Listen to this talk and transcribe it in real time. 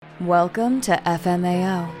Welcome to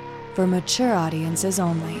FMAO, for mature audiences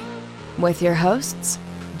only, with your hosts,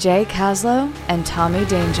 Jay Caslow and Tommy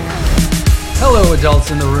Danger. Hello,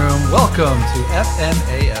 adults in the room. Welcome to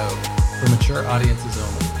FMAO, for mature audiences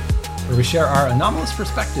only, where we share our anomalous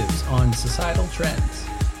perspectives on societal trends.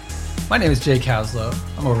 My name is Jay Caslow.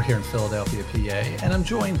 I'm over here in Philadelphia, PA, and I'm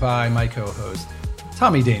joined by my co-host,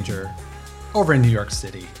 Tommy Danger, over in New York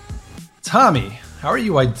City. Tommy, how are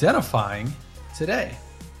you identifying today?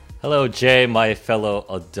 Hello, Jay, my fellow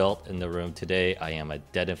adult in the room. Today, I am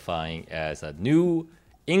identifying as a New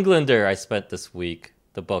Englander. I spent this week,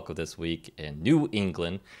 the bulk of this week, in New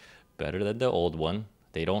England. Better than the old one.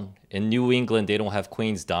 In New England, they don't have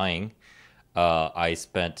queens dying. I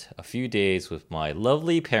spent a few days with my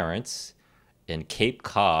lovely parents in Cape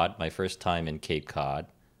Cod, my first time in Cape Cod.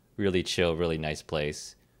 Really chill, really nice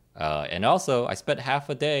place. And also, I spent half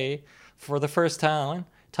a day for the first time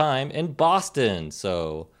in Boston.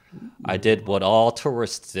 So I did what all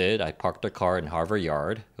tourists did. I parked a car in Harvard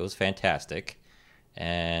Yard. It was fantastic.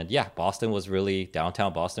 And yeah,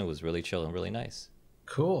 downtown Boston was really chill and really nice.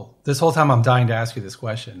 Cool. This whole time I'm dying to ask you this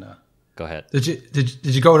question. Go ahead. Did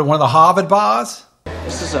you go to one of the Harvard bars?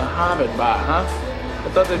 This is a Harvard bar, huh?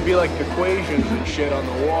 I thought there'd be like equations and shit on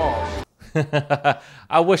the walls.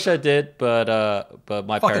 I wish I did, but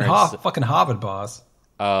my parents... Fucking Harvard bars.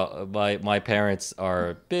 My parents are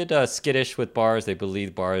a bit skittish with bars. They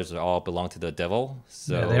believe bars all belong to the devil.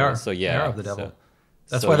 So yeah, they are. So yeah, they are of the devil.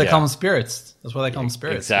 That's why they call them spirits. That's why they call them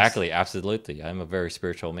spirits. Exactly, absolutely. I'm a very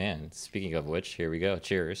spiritual man. Speaking of which, here we go.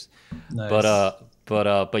 Cheers. Nice.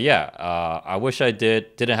 But yeah, I wish I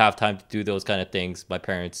didn't have time to do those kind of things. My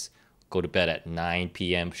parents go to bed at 9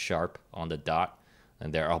 p.m. sharp on the dot,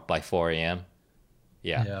 and they're up by 4 a.m.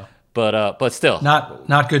 Yeah. But still,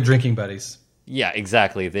 not good drinking buddies. Yeah,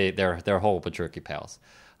 exactly. They're a whole bunch of rookie pals.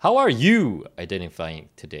 How are you identifying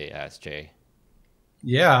today as, Jay?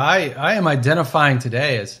 Yeah, I am identifying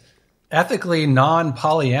today as ethically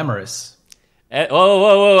non-polyamorous.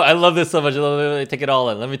 Whoa. I love this so much. Let me take it all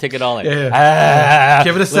in. Yeah.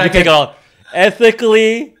 Give it a second. Let me take it all.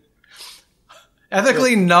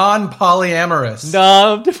 Ethically non-polyamorous.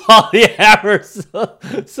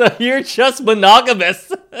 Non-polyamorous. So you're just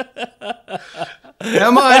monogamous.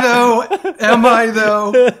 Am I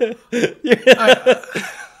though?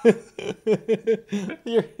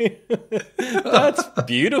 That's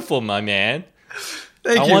beautiful, my man.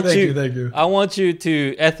 Thank you. I want you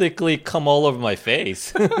to ethically come all over my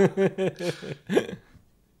face.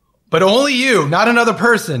 But only you, not another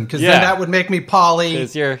person, because then that would make me poly.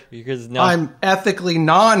 I'm ethically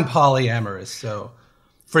non-polyamorous, so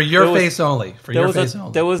for your face only. For your face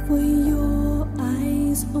only. For your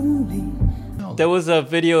eyes only. There was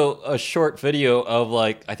a short video of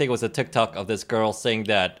I think it was a TikTok of this girl saying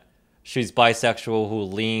that she's bisexual who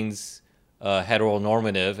leans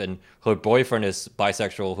heteronormative, and her boyfriend is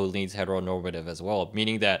bisexual who leans heteronormative as well,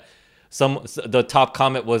 meaning that the top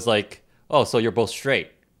comment was like, "Oh, so you're both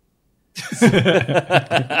straight."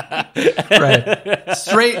 Right.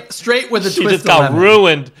 Straight with a twist. She just got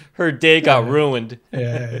ruined. Her day got ruined.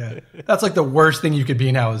 Yeah. That's like the worst thing you could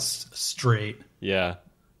be now is straight. Yeah.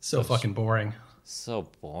 So fucking boring. So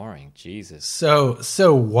boring. Jesus. So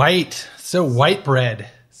white. So white bread.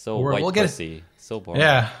 So white pussy. So boring.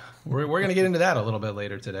 Yeah. We're going to get into that a little bit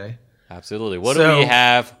later today. Absolutely. What do we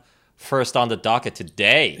have first on the docket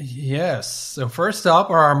today? Yes. So first up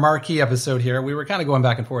are our marquee episode here. We were kind of going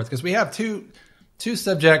back and forth because we have two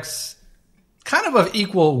subjects kind of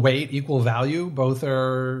equal weight, equal value. Both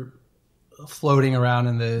are floating around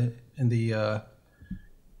in the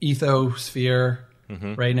ethosphere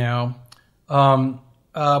right now.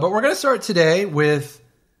 But we're going to start today with,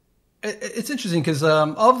 it's interesting because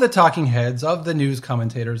of the talking heads, of the news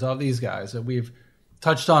commentators, of these guys that we've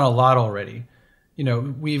touched on a lot already. You know,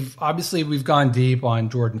 we've gone deep on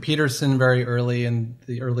Jordan Peterson very early in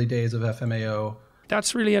the early days of FMAO.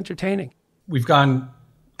 That's really entertaining. We've gone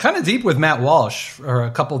kind of deep with Matt Walsh for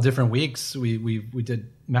a couple different weeks. We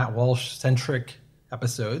did Matt Walsh centric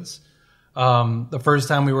episodes. The first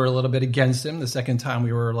time we were a little bit against him. The second time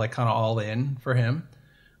we were kind of all in for him.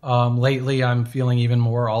 Lately, I'm feeling even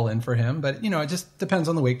more all in for him. But, it just depends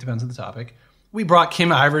on the week, depends on the topic. We brought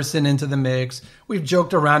Kim Iverson into the mix. We've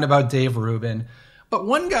joked around about Dave Rubin. But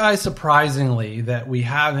one guy, surprisingly, that we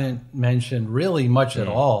haven't mentioned really much at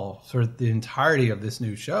all for the entirety of this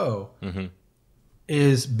new show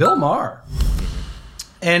is Bill Maher.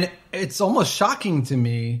 And it's almost shocking to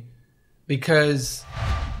me because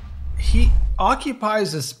he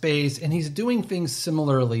occupies a space and he's doing things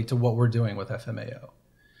similarly to what we're doing with FMAO.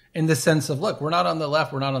 In the sense of, look, we're not on the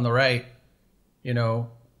left, we're not on the right.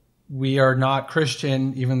 we are not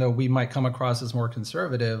Christian, even though we might come across as more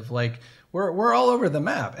conservative. Like we're all over the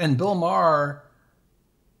map. And Bill Maher,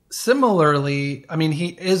 similarly, I mean,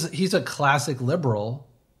 he's a classic liberal,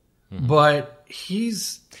 but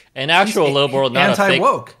he's an actual liberal, not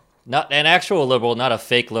anti-woke. Not an actual liberal, not a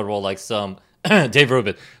fake liberal like some Dave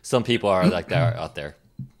Rubin. Some people are like that out there.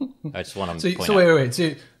 I just want to point out.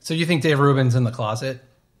 Wait. So you think Dave Rubin's in the closet?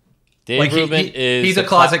 Dave Rubin he's a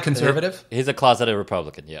closet conservative? He's a closeted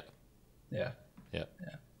Republican, yeah. Yeah.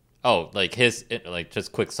 Oh, like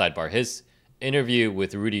just quick sidebar. His interview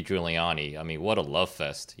with Rudy Giuliani, I mean, what a love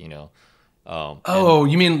fest, you know.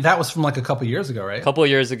 You mean that was from like a couple years ago, right? A couple of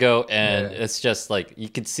years ago, and it's just like, you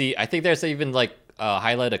could see, I think there's even like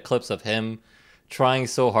highlighted clips of him trying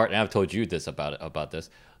so hard, and I've told you this about this,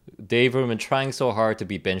 Dave Rubin trying so hard to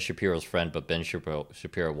be Ben Shapiro's friend, but Ben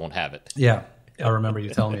Shapiro won't have it. Yeah. I remember you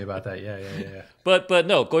telling me about that. Yeah. But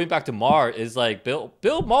no, going back to Maher is like Bill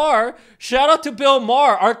Maher. Shout out to Bill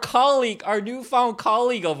Maher, our colleague, our newfound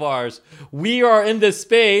colleague of ours. We are in this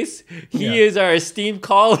space. He is our esteemed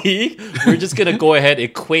colleague. We're just gonna go ahead and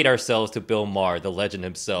equate ourselves to Bill Maher, the legend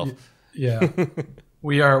himself. Yeah,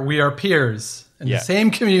 we are peers in the same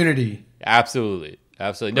community. Absolutely.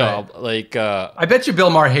 No, right. like I bet you Bill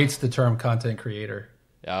Maher hates the term content creator.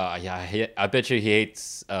 I bet you he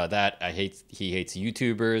hates that. He hates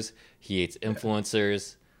YouTubers. He hates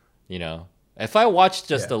influencers. You know, if I watch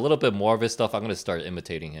just a little bit more of his stuff, I'm going to start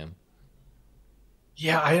imitating him.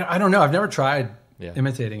 Yeah, I don't know. I've never tried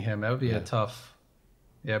imitating him. That would be a tough.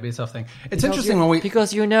 Yeah, it'd be a tough thing. It's interesting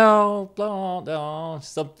because you know, blah, blah,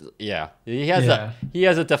 he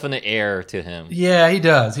has a definite air to him. Yeah, he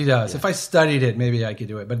does. Yeah. If I studied it, maybe I could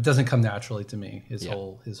do it, but it doesn't come naturally to me. His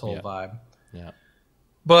whole vibe. Yeah.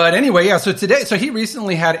 But anyway, so he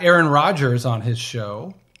recently had Aaron Rodgers on his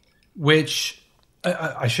show, which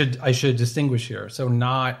I should distinguish here. So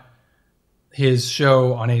not his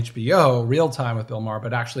show on HBO, Real Time with Bill Maher,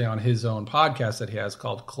 but actually on his own podcast that he has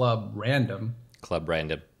called Club Random,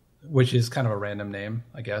 which is kind of a random name,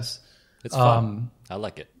 I guess. It's fun. I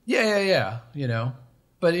like it. Yeah. You know,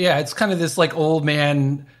 but yeah, it's kind of this like old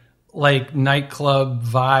man, like nightclub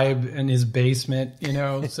vibe in his basement, you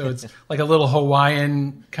know? So it's like a little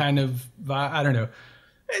Hawaiian kind of vibe. I don't know.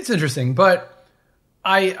 It's interesting. But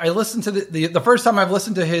I listened to the first time I've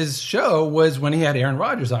listened to his show was when he had Aaron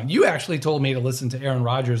Rodgers on. You actually told me to listen to Aaron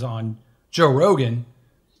Rodgers on Joe Rogan.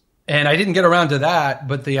 And I didn't get around to that,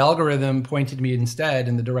 but the algorithm pointed me instead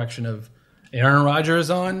in the direction of Aaron Rodgers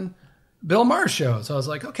on Bill Maher's show. So I was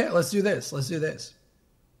like, okay, let's do this.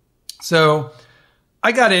 So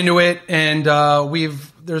I got into it, and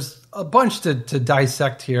there's a bunch to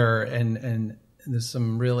dissect here, and there's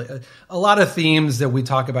some really a lot of themes that we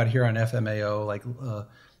talk about here on FMAO, like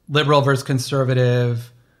liberal versus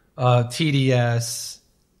conservative, TDS,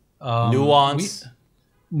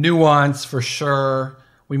 nuance for sure.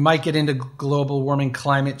 We might get into global warming,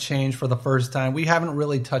 climate change for the first time. We haven't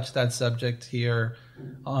really touched that subject here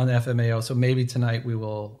on FMAO, so maybe tonight we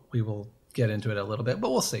will get into it a little bit, but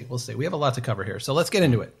we'll see. We have a lot to cover here, so let's get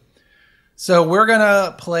into it. So we're going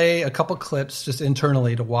to play a couple clips just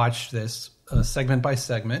internally to watch this segment by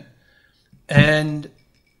segment, and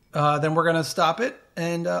then we're going to stop it,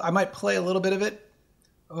 and I might play a little bit of it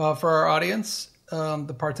for our audience,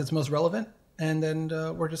 the part that's most relevant, and then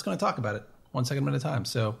we're just going to talk about it 1 second at a time.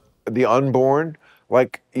 So the unborn,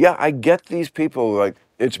 I get these people like,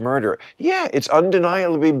 it's murder. Yeah, it's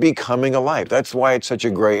undeniably becoming a life. That's why it's such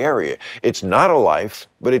a gray area. It's not a life,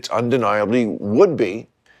 but it's undeniably would be.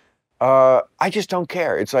 I just don't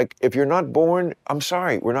care. It's like, if you're not born, I'm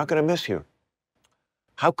sorry, we're not going to miss you.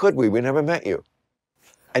 How could we? We never met you.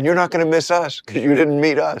 And you're not going to miss us because you didn't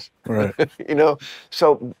meet us. Right. You know?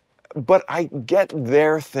 So, but I get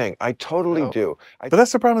their thing. I totally do. But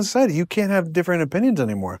that's the problem in society. You can't have different opinions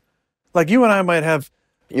anymore. Like you and I might have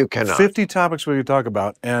 50 topics we could talk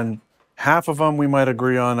about, and half of them we might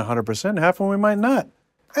agree on 100%, half of them we might not.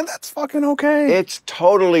 And that's fucking okay. It's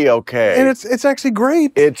totally okay. And it's actually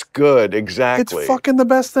great. It's good, exactly. It's fucking the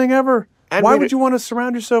best thing ever. And why would you want to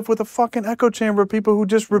surround yourself with a fucking echo chamber of people who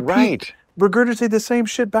just regurgitate the same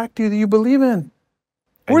shit back to you that you believe in?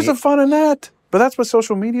 Where's the fun in that? But that's what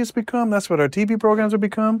social media's become. That's what our TV programs have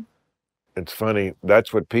become. It's funny.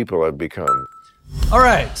 That's what people have become. All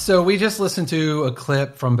right, so we just listened to a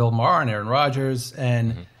clip from Bill Maher and Aaron Rodgers,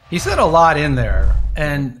 and he said a lot in there.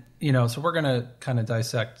 And, you know, so we're going to kind of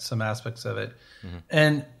dissect some aspects of it.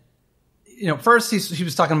 And, you know, first he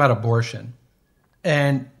was talking about abortion.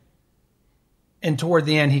 And toward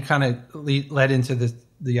the end, he kind of led into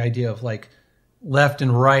the idea of like left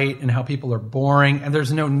and right and how people are boring and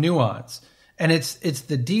there's no nuance. And it's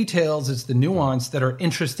the details, it's the nuance that are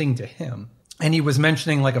interesting to him. And he was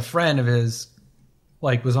mentioning like a friend of his,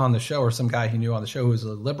 like was on the show, or some guy he knew on the show who was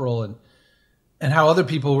a liberal, and how other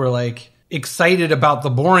people were like excited about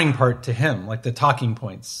the boring part to him, like the talking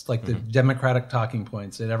points, like the Democratic talking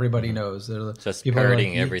points that everybody knows. Just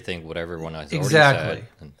parroting everything, what everyone has exactly. already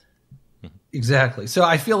said. Exactly. So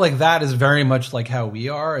I feel like that is very much like how we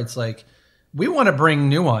are. It's like we want to bring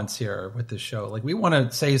nuance here with this show. Like we want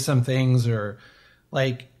to say some things or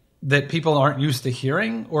like that people aren't used to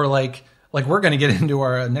hearing, or like we're going to get into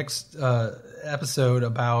our next episode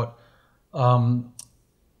about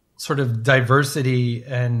sort of diversity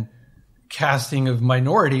and casting of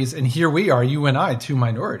minorities. And here we are, you and I, two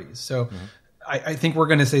minorities. So I think we're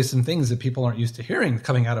going to say some things that people aren't used to hearing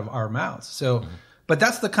coming out of our mouths. So, but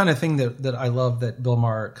that's the kind of thing that I love that Bill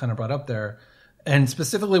Maher kind of brought up there. And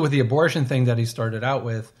specifically with the abortion thing that he started out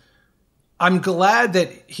with, I'm glad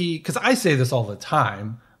that because I say this all the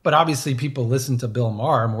time, but obviously people listen to Bill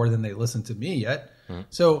Maher more than they listen to me yet.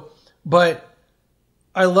 So, but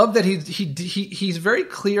I love that he's very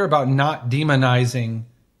clear about not demonizing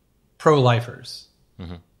pro-lifers.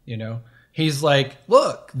 You know, he's like,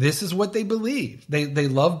 look, this is what they believe. They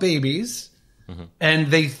love babies and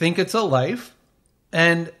they think it's a life,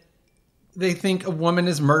 and they think a woman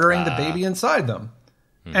is murdering the baby inside them.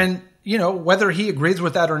 And, you know, whether he agrees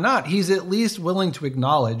with that or not, he's at least willing to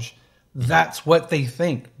acknowledge that's what they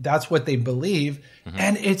think. That's what they believe.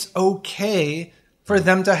 And it's okay for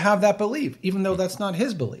them to have that belief, even though that's not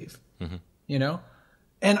his belief, you know?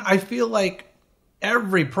 And I feel like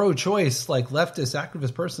every pro-choice, like leftist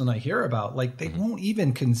activist person I hear about, like they won't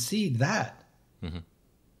even concede that.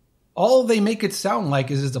 All they make it sound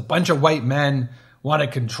like is it's a bunch of white men want to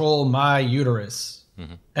control my uterus.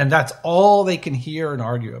 And that's all they can hear and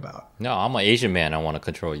argue about. No, I'm an Asian man. I want to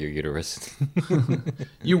control your uterus.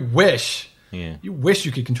 You wish. Yeah. You wish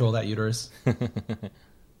you could control that uterus.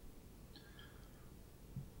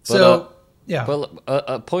 But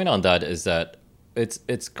a point on that is that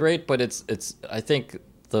it's great, but it's I think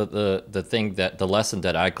the thing that the lesson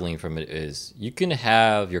that I glean from it is you can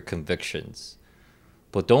have your convictions,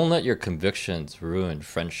 but don't let your convictions ruin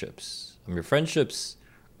friendships. I mean, friendships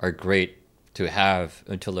are great to have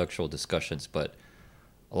intellectual discussions, but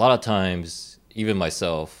a lot of times, even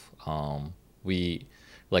myself, I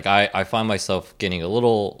find myself getting a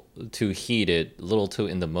little too heated, a little too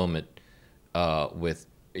in the moment with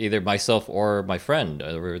either myself or my friend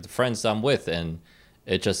or the friends I'm with, and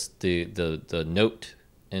it just the note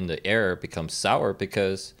in the air becomes sour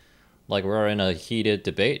because like we're in a heated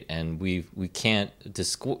debate and we can't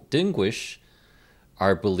distinguish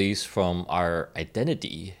our beliefs from our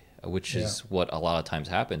identity, which is what a lot of times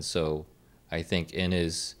happens. So I think in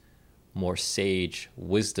his more sage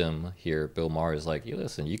wisdom here, Bill Maher is like,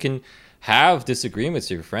 listen, you can have disagreements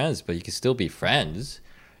with your friends, but you can still be friends.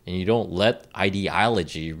 And you don't let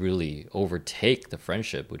ideology really overtake the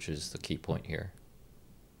friendship, which is the key point here.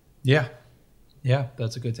 Yeah. Yeah,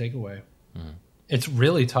 that's a good takeaway. It's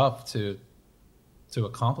really tough to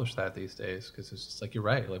accomplish that these days because it's just like, you're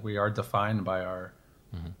right. Like we are defined by our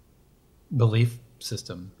belief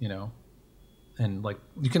system, you know? And like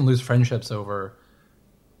you can lose friendships over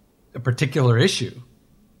a particular issue,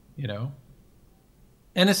 you know?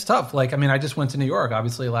 And it's tough. Like, I mean, I just went to New York,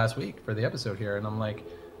 obviously, last week for the episode here. And I'm like,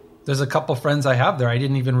 there's a couple friends I have there. I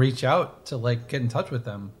didn't even reach out to like get in touch with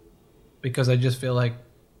them because I just feel like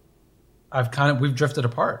we've drifted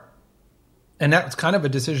apart. And that's kind of a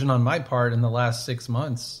decision on my part in the last 6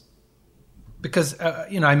 months because,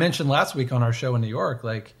 you know, I mentioned last week on our show in New York,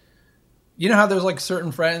 like, you know how there's like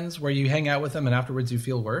certain friends where you hang out with them and afterwards you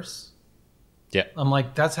feel worse? Yeah. I'm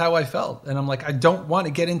like, that's how I felt. And I'm like, I don't want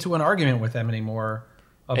to get into an argument with them anymore.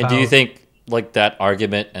 And do you think like that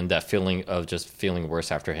argument and that feeling of just feeling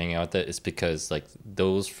worse after hanging out with it is because like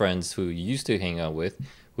those friends who you used to hang out with,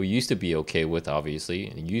 who used to be okay with, obviously,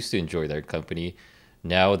 and used to enjoy their company,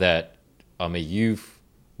 now that you've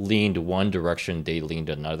leaned one direction, they leaned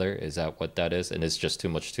another? Is that what that is? And it's just too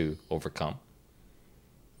much to overcome?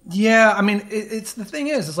 Yeah, I mean, it's the thing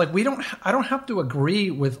is, it's like I don't have to agree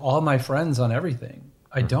with all my friends on everything.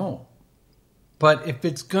 I don't. But if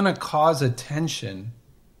it's going to cause a tension,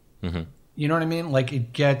 you know what I mean? Like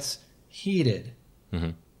it gets heated.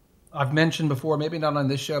 I've mentioned before, maybe not on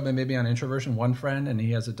this show, but maybe on Introversion, one friend, and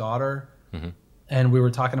he has a daughter. And we were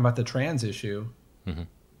talking about the trans issue.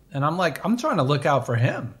 And I'm like, I'm trying to look out for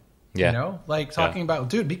him. Yeah. You know, like talking about,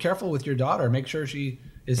 dude, be careful with your daughter. Make sure she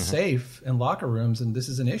is safe in locker rooms, and this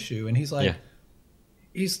is an issue. And he's like,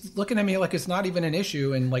 he's looking at me like it's not even an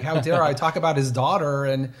issue, and like, how dare I talk about his daughter?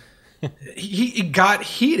 And he got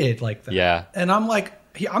heated like that. Yeah. And I'm like,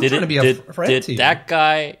 I'm trying to be a friend to you.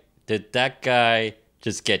 Did that guy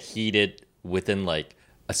just get heated within like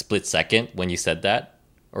a split second when you said that?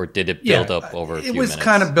 Or did it build up over a few minutes? It was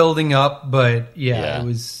kind of building up, but it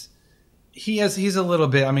was... He's a little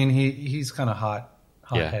bit... I mean, he's kind of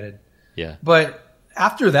hot-headed. Yeah. But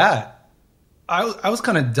after that, I was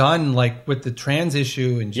kind of done like with the trans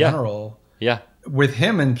issue in general. Yeah. With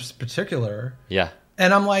him in particular. Yeah.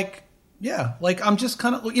 And I'm like, like I'm just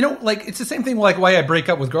kind of, like it's the same thing like why I break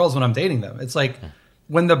up with girls when I'm dating them. It's like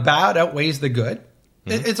when the bad outweighs the good,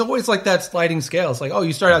 it's always like that sliding scale. It's like, oh,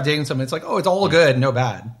 you start out dating someone. It's like, oh, it's all good, no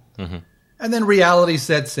bad. Mm-hmm. And then reality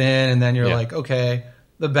sets in and then you're like, okay,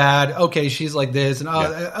 the bad, okay, she's like this. And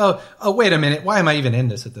oh, wait a minute. Why am I even in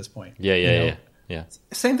this at this point? Yeah.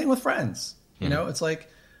 Same thing with friends. You know, it's like,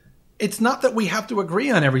 it's not that we have to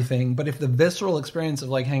agree on everything, but if the visceral experience of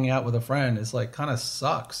like hanging out with a friend is like kind of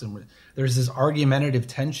sucks, and there's this argumentative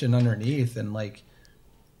tension underneath, and like,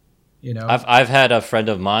 I've had a friend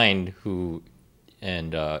of mine who,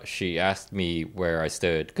 and she asked me where I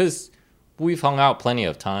stood because we've hung out plenty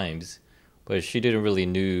of times, but she didn't really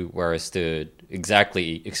knew where I stood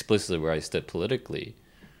explicitly where I stood politically,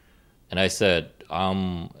 and I said,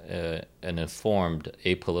 I'm an informed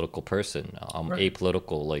apolitical person. I'm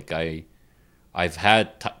apolitical. Like I've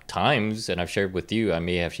had times, and I've shared with you, I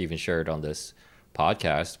may have even shared on this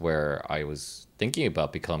podcast, where I was thinking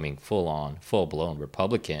about becoming full-blown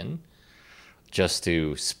Republican just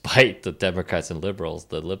to spite the Democrats and liberals,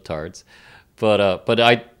 the libtards. But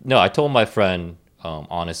I told my friend,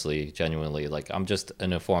 honestly, genuinely, like I'm just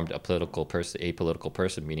an informed apolitical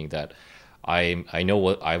person, meaning that I know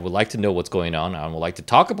what I would like to know what's going on. I would like to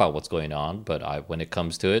talk about what's going on, but when it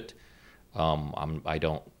comes to it, I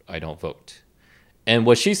don't vote. And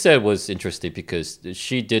what she said was interesting because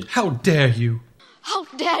she did. How dare you? How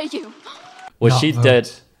dare you? What she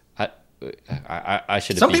did. I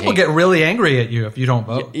should. Some people get really angry at you if you don't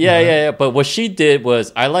vote. Yeah. But what she did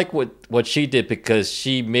was, I like what she did because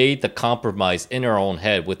she made the compromise in her own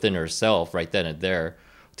head within herself right then and there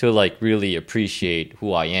to like really appreciate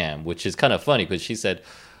who I am, which is kind of funny because she said,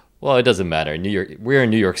 well, it doesn't matter. We're in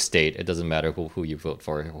New York State. It doesn't matter who you vote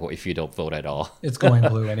for if you don't vote at all. It's going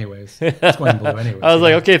blue anyways. It's going blue anyways. I was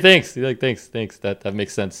like, okay, thanks. Like, thanks. That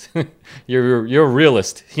makes sense. You're a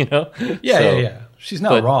realist, Yeah. She's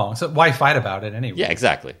not wrong. So why fight about it anyway? Yeah,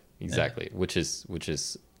 exactly. Which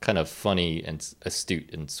is kind of funny and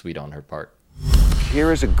astute and sweet on her part.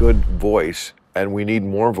 Here is a good voice, and we need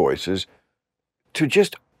more voices to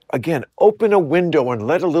just, again, open a window and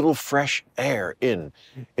let a little fresh air in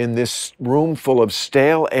this room full of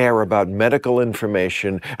stale air about medical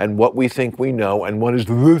information and what we think we know and what is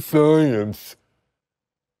the science.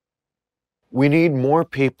 We need more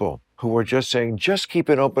people who are just saying, just keep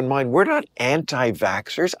an open mind. We're not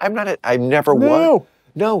anti-vaxxers. I never was.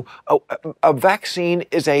 No, a vaccine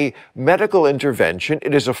is a medical intervention.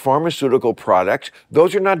 It is a pharmaceutical product.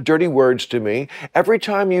 Those are not dirty words to me. Every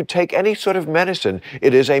time you take any sort of medicine,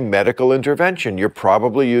 it is a medical intervention. You're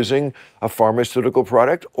probably using a pharmaceutical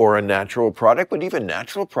product or a natural product, but even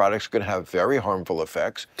natural products can have very harmful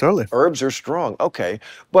effects. Totally. Herbs are strong, okay.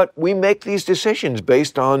 But we make these decisions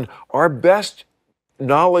based on our best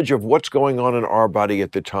knowledge of what's going on in our body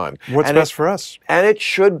at the time. What's best for us. And it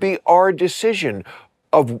should be our decision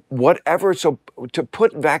of whatever. So to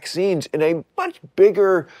put vaccines in a much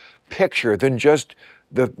bigger picture than just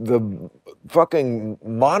the fucking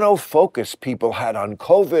monofocus people had on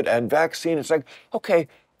COVID and vaccine. It's like, okay,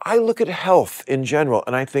 I look at health in general,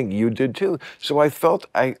 and I think you did too. So I felt,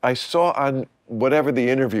 I saw on whatever the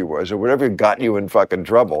interview was or whatever got you in fucking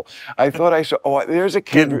trouble, I thought I saw, there's a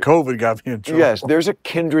kindred. Getting COVID got me in trouble. Yes, there's a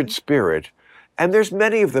kindred spirit. And there's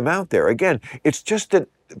many of them out there. Again, it's just that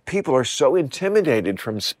people are so intimidated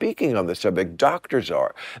from speaking on the subject. Doctors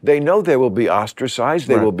are. They know they will be ostracized.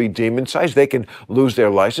 They will be demonized. They can lose their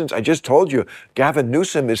license. I just told you, Gavin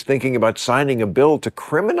Newsom is thinking about signing a bill to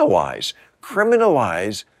criminalize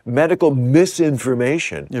medical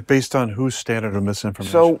misinformation. Yeah, based on whose standard of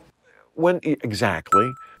misinformation? So,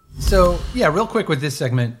 exactly. So, yeah, real quick with this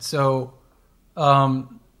segment. So, spot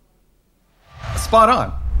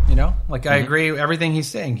on. I agree with everything he's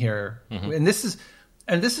saying here. Mm-hmm.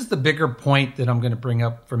 And this is the bigger point that I'm going to bring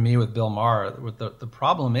up for me with Bill Maher. The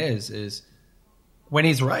problem is when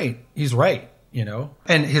he's right,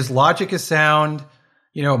 and his logic is sound.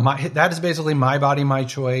 That is basically my body, my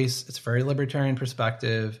choice. It's a very libertarian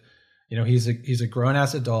perspective. He's a grown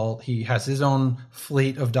ass adult. He has his own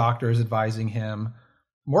fleet of doctors advising him.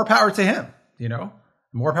 More power to him.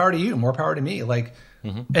 More power to you. More power to me.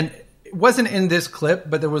 And it wasn't in this clip,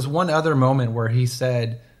 but there was one other moment where he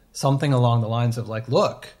said something along the lines of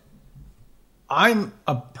look, I'm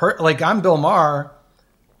I'm Bill Maher.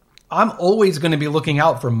 I'm always going to be looking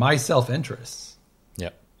out for my self-interests.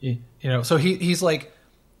 Yeah. So he's like,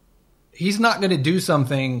 he's not going to do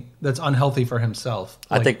something that's unhealthy for himself.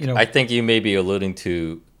 I think you may be alluding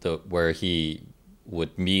to where he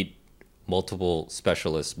would meet multiple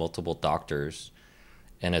specialists, multiple doctors,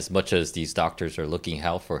 and as much as these doctors are looking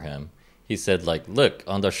out for him, he said, like, look,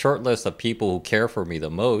 on the short list of people who care for me the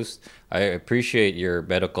most, I appreciate your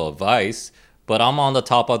medical advice, but I'm on the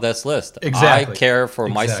top of this list. Exactly. I care for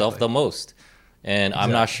myself the most. And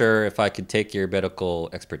I'm not sure if I could take your medical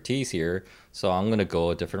expertise here, so I'm going to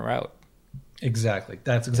go a different route. Exactly.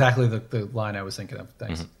 That's exactly the line I was thinking of.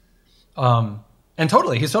 Thanks. And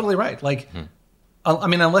totally, he's totally right. Like, I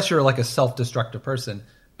mean, unless you're like a self-destructive person,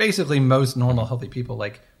 basically most normal, healthy people,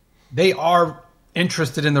 like, they are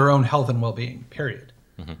interested in their own health and well-being, period.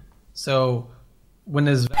 So when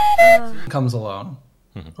this vaccine comes along,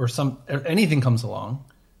 or anything comes along,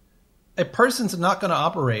 a person's not going to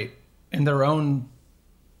operate in their own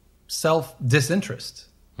self-disinterest.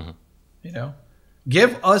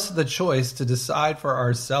 Give us the choice to decide for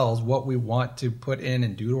ourselves what we want to put in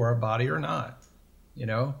and do to our body or not.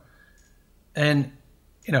 And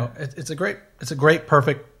it's a great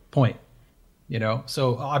perfect point.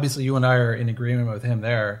 So obviously you and I are in agreement with him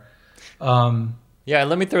there. Yeah,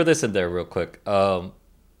 let me throw this in there real quick. For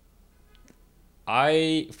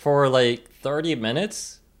 30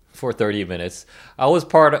 minutes, I was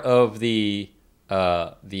part of the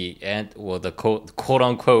quote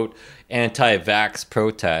unquote anti-vax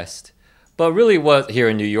protest, but really was here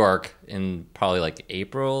in New York in probably like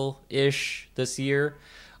April-ish this year.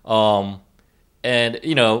 And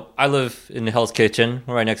I live in Hell's Kitchen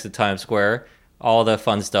right next to Times Square. All the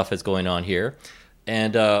fun stuff is going on here.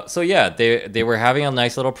 And they were having a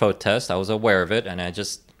nice little protest. I was aware of it, and I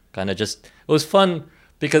just it was fun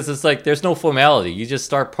because it's like there's no formality. You just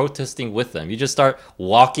start protesting with them. You just start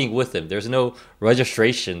walking with them. There's no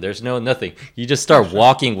registration. There's no nothing. You just start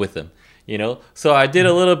walking with them, So I did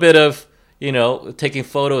a little bit of, taking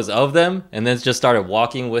photos of them and then just started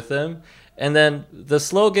walking with them. And then the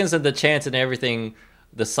slogans and the chants and everything,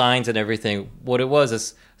 the signs and everything, what it was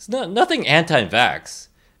is it's nothing anti-vax.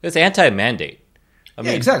 It's anti-mandate. I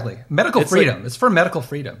mean, exactly. Medical freedom. It's for medical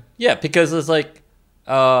freedom. Yeah, because it's like,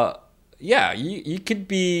 you could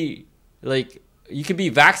be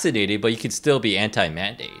vaccinated, but you could still be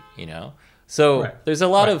anti-mandate, So there's a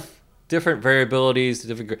lot of different variabilities,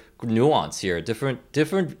 different nuance here, different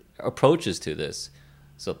approaches to this.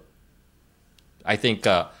 So I think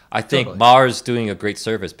totally. Maher's doing a great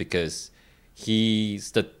service because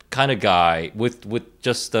he's the kind of guy with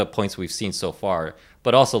just the points we've seen so far,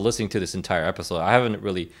 but also listening to this entire episode, I haven't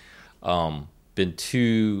really been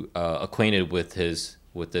too acquainted with his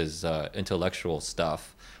intellectual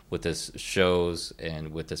stuff, with his shows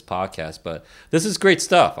and with his podcast, but this is great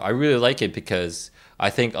stuff. I really like it because I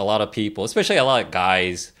think a lot of people, especially a lot of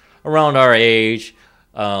guys around our age,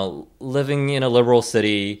 living in a liberal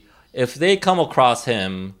city, if they come across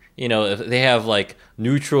him, if they have like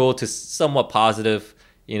neutral to somewhat positive,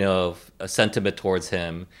 a sentiment towards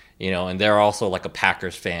him, and they're also like a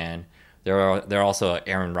Packers fan, they're also an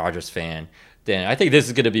Aaron Rodgers fan, then I think this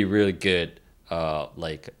is going to be really good,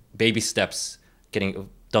 like baby steps,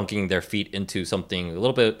 dunking their feet into something a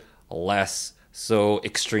little bit less so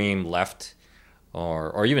extreme left,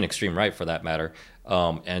 or even extreme right for that matter,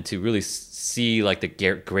 and to really see like the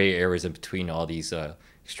gray areas in between all these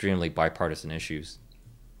extremely bipartisan issues.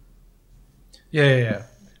 Yeah.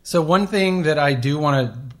 So one thing that I do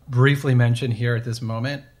want to briefly mention here at this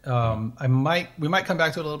moment, we might come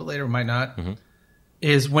back to it a little bit later, we might not,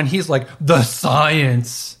 is when he's like, the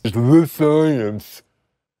science. The science.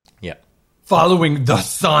 Yeah. Following the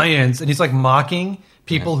science. And he's like mocking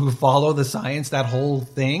people who follow the science, that whole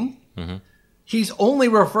thing. He's only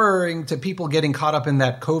referring to people getting caught up in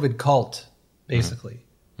that COVID cult, basically.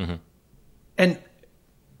 And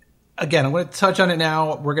again, I'm going to touch on it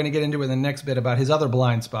now. We're going to get into it in the next bit about his other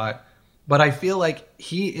blind spot. But I feel like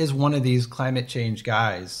he is one of these climate change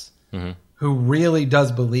guys who really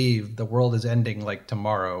does believe the world is ending like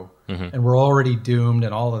tomorrow and we're already doomed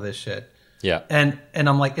and all of this shit. Yeah. And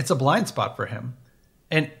I'm like, it's a blind spot for him.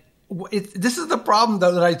 And this is the problem,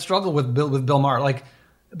 though, that I struggle with Bill Maher. Like,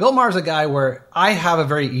 Bill Maher's a guy where I have a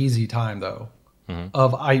very easy time, though,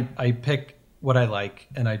 of I pick what I like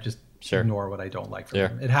and I just ignore what I don't like from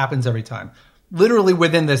him. It happens every time. Literally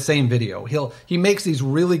within the same video, he makes these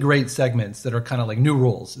really great segments that are kind of like new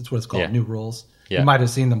rules. It's what it's called, new rules. Yeah. You might have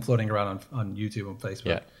seen them floating around on YouTube and Facebook.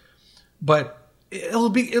 Yeah. But it'll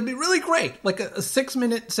be really great, like a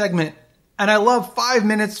 6-minute segment, and I love 5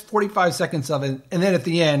 minutes 45 seconds of it, and then at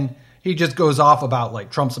the end he just goes off about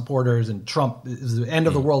like Trump supporters and Trump, the end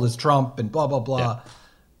of the world is Trump and blah, blah, blah. Yeah.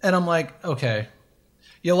 And I'm like, okay,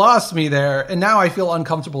 you lost me there. And now I feel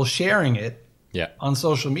uncomfortable sharing it on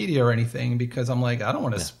social media or anything because I'm like, I don't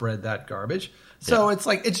want to spread that garbage. So it's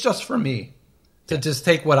like, it's just for me to just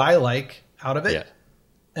take what I like out of it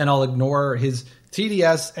and I'll ignore his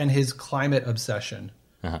TDS and his climate obsession.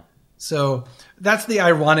 So that's the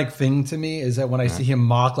ironic thing to me is that when I see him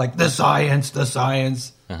mock like the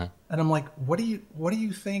science, and I'm like, what do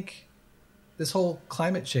you think this whole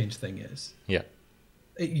climate change thing is? Yeah.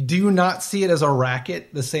 Do you not see it as a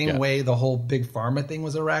racket the same way the whole big pharma thing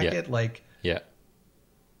was a racket? Like,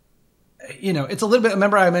 you know, it's a little bit,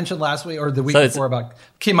 remember I mentioned last week or the week before about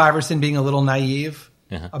Kim Iverson being a little naive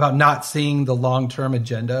about not seeing the long-term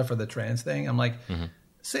agenda for the trans thing. I'm like,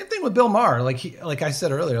 same thing with Bill Maher. Like I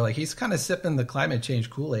said earlier, like he's kind of sipping the climate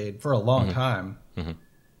change Kool-Aid for a long time.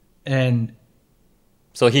 And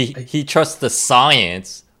so he trusts the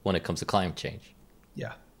science when it comes to climate change.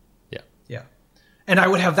 Yeah. And I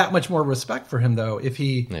would have that much more respect for him, though, if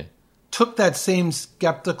he took that same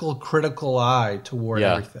skeptical, critical eye toward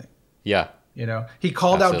everything. Yeah. You know, he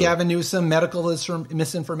called out Gavin Newsom, medical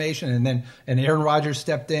misinformation, and Aaron Rodgers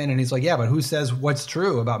stepped in and he's like, yeah, but who says what's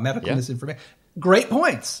true about medical misinformation? Great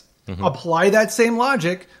points. Apply that same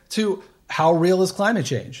logic to how real is climate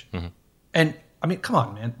change. And I mean, come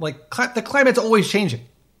on, man. Like the climate's always changing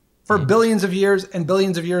for billions of years and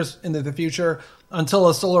billions of years into the future until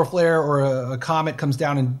a solar flare or a comet comes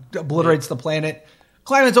down and obliterates the planet.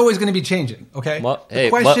 Climate's always going to be changing, okay? The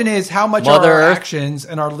question is how much are our actions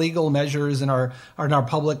and our legal measures and our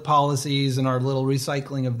public policies and our little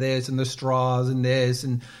recycling of this and the straws and this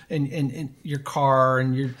and your car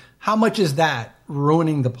and your how much is that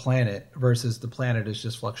ruining the planet versus the planet is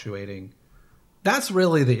just fluctuating? That's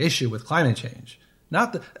really the issue with climate change.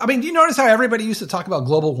 Do you notice how everybody used to talk about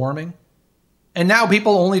global warming? And now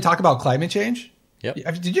people only talk about climate change? Yep.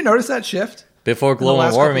 Did you notice that shift? Before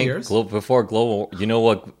global warming, you know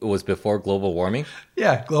what was before global warming?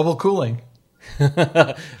 Yeah, global cooling.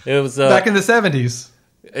 It was back in the 70s.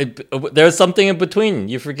 There's something in between.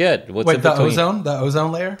 You forget what's in between. The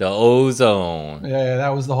ozone layer. The ozone. Yeah, that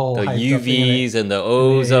was the whole the UVs and the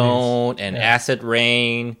ozone and acid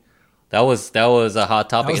rain. That was a hot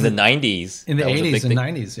topic in the 90s. In the 80s and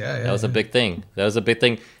 90s, that was a big thing. That was a big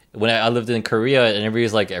thing when I lived in Korea, and everybody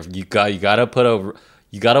was like,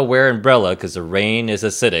 you gotta wear an umbrella because the rain is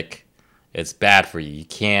acidic. It's bad for you. You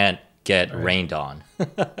can't get rained on.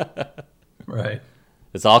 Right.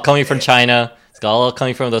 It's all coming from China. It's all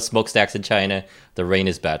coming from the smokestacks in China. The rain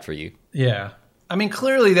is bad for you. Yeah. I mean,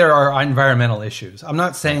 clearly there are environmental issues. I'm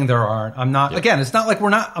not saying there aren't. I'm not. Again, it's not like we're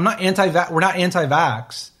not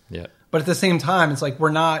anti-vax. Yeah. But at the same time, it's like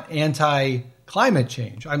we're not anti-climate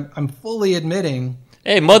change. I'm fully admitting.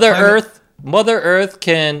 Hey, Mother Earth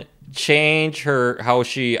can change how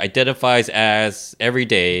she identifies as every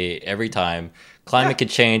day, every time. Climate can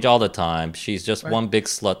change all the time. She's just one big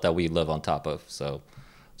slut that we live on top of. So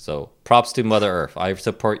props to Mother Earth. I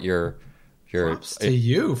support your props to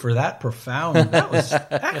you for that profound. That was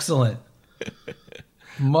excellent.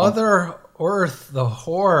 Mother Earth, the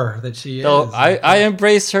whore that she is. I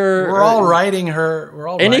embrace her. We're all riding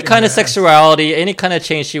her. Any kind of sexuality, any kind of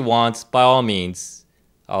change she wants, by all means,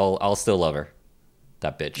 I'll still love her.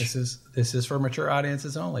 That bitch. This is for mature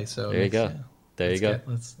audiences only. So there you go. There you go.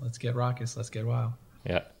 Let's get raucous. Let's get wild.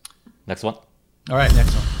 Yeah. Next one. All right.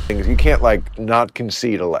 Next one. You can't not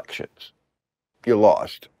concede elections. You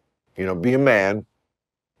lost. Be a man.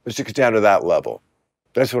 Let's just get down to that level.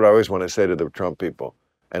 That's what I always want to say to the Trump people.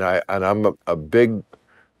 And I'm a big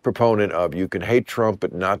proponent of you can hate Trump,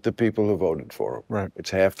 but not the people who voted for him. Right. It's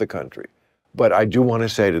half the country. But I do want to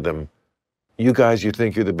say to them, you guys, you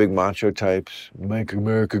think you're the big macho types, make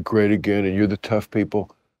America great again, and you're the tough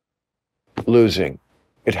people. Losing.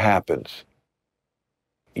 It happens.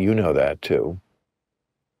 You know that too.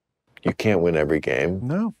 You can't win every game.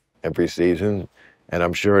 No. Every season. And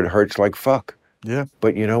I'm sure it hurts like fuck. Yeah.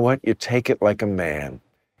 But you know what? You take it like a man.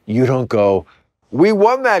 You don't go, we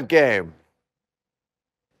won that game.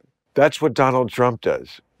 That's what Donald Trump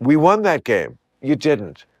does. We won that game. You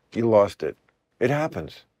didn't. You lost it. It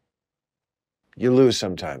happens. You lose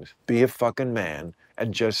sometimes. Be a fucking man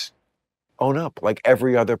and just own up like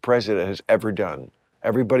every other president has ever done.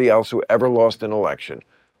 Everybody else who ever lost an election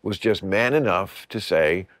was just man enough to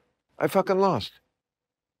say, I fucking lost.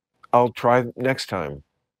 I'll try next time.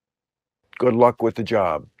 Good luck with the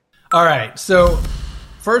job. All right. So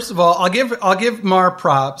first of all, I'll give Maher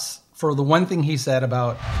props for the one thing he said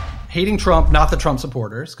about hating Trump, not the Trump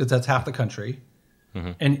supporters, because that's half the country.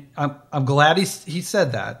 Mm-hmm. And I'm glad he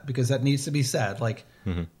said that because that needs to be said. Like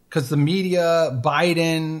because the media,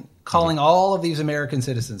 Biden, calling all of these American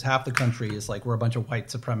citizens, half the country is like, we're a bunch of white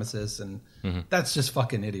supremacists, and that's just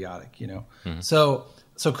fucking idiotic, you know? So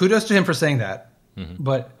kudos to him for saying that.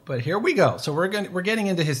 But here we go. So we're getting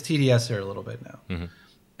into his TDS here a little bit now.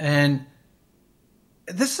 And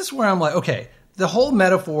this is where I'm like, okay, the whole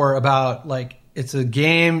metaphor about like, it's a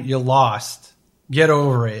game, you lost, get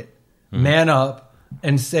over it, man up,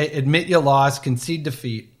 and admit you lost, concede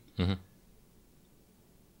defeat.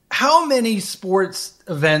 How many sports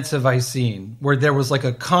events have I seen where there was like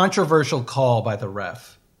a controversial call by the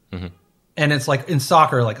ref? And it's like in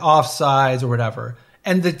soccer, like offsides or whatever.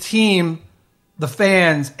 And the team, the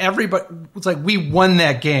fans, everybody, it's like, we won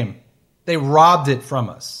that game. They robbed it from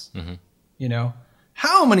us. You know?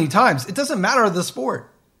 How many times? It doesn't matter the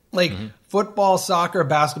sport. Like football, soccer,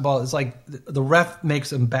 basketball, it's like the ref makes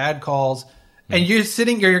some bad calls. And you're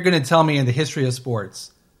sitting here, you're going to tell me in the history of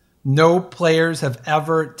sports, no players have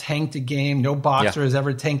ever tanked a game. No boxer has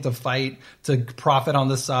ever tanked a fight to profit on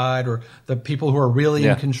the side, or the people who are really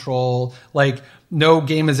in control. Like, no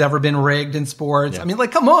game has ever been rigged in sports. I mean,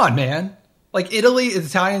 like, come on, man. Like, Italy,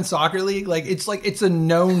 Italian soccer league, like, it's a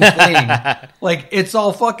known thing. Like, it's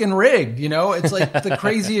all fucking rigged, you know? It's like the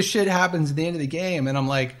craziest shit happens at the end of the game. And I'm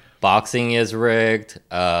like, boxing is rigged.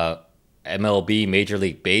 MLB, Major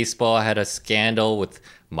League Baseball, had a scandal with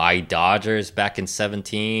my Dodgers back in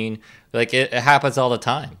 2017. Like, it happens all the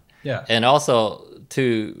time. Yeah. And also,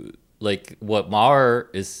 to like, what Maher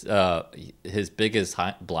is his biggest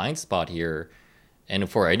blind spot here, and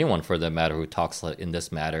for anyone for that matter who talks in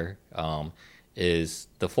this matter, is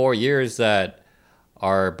the 4 years that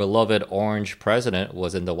our beloved orange president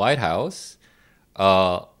was in the White House.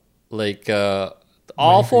 All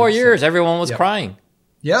 4 years, everyone was crying.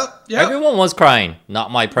 Yep. Everyone was crying.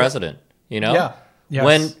 Not my president. You know. Yeah. Yes.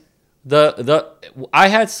 When I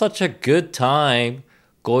had such a good time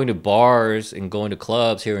going to bars and going to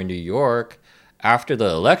clubs here in New York after the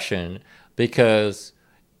election, because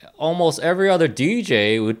almost every other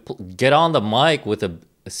DJ would get on the mic with a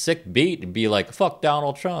sick beat and be like, "Fuck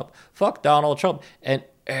Donald Trump, fuck Donald Trump," and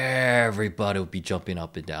everybody would be jumping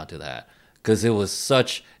up and down to that, because it was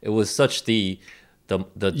such the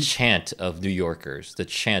chant of New Yorkers, the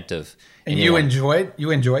chant of. And you enjoyed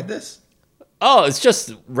this? Oh, it's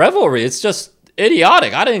just revelry. It's just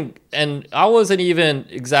idiotic. I wasn't even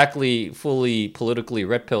exactly fully politically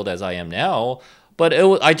red-pilled as I am now, but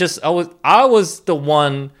I was the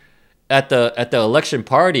one at the election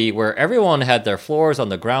party where everyone had their floors on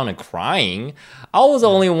the ground and crying. I was the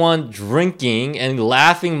only one drinking and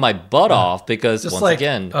laughing my butt off, because just once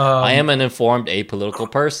again, I am an informed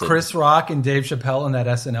apolitical person. Chris Rock and Dave Chappelle in that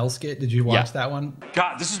SNL skit. Did you watch that one?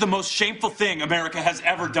 God, this is the most shameful thing America has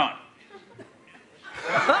ever done.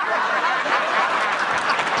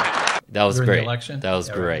 That was During great. the election? That was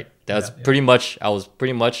great. Right. That was pretty much. I was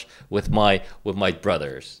pretty much with my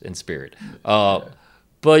brothers in spirit.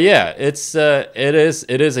 But yeah, it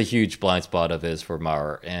is a huge blind spot of his for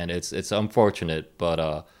Maher, and it's unfortunate.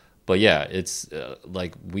 But yeah, it's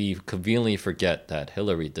like we conveniently forget that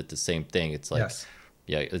Hillary did the same thing. It's like,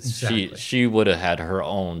 exactly. she would have had her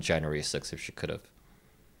own January 6th if she could have.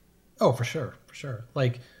 Oh, for sure.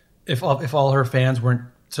 Like, if all her fans weren't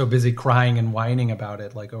so busy crying and whining about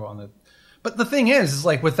it, like, but the thing is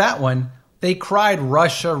like with that one, they cried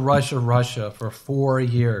Russia for 4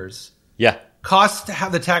 years. Yeah. Cost to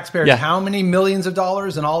have the taxpayers how many millions of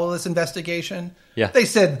dollars in all of this investigation? Yeah. They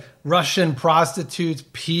said Russian prostitutes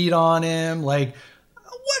peed on him. Like,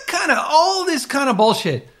 what kind of, all this kind of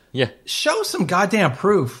bullshit? Yeah. Show some goddamn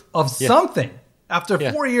proof of something. After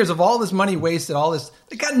 4 years of all this money wasted, all this,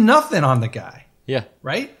 they got nothing on the guy. Yeah.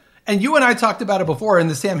 Right? And you and I talked about it before in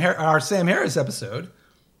our Sam Harris episode.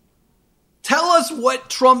 Tell us what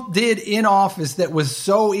Trump did in office that was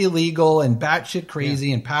so illegal and batshit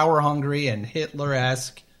crazy and power hungry and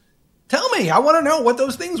Hitler-esque. Tell me. I want to know what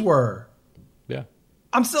those things were. Yeah.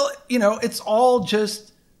 I'm still, it's all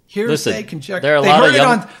just hearsay, conjecture. There are a lot of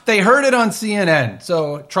young... They heard it on CNN.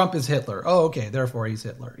 So Trump is Hitler. Oh, okay. Therefore, he's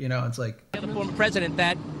Hitler. It's like the former president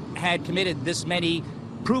that had committed this many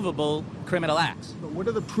provable criminal acts. But what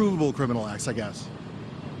are the provable criminal acts, I guess?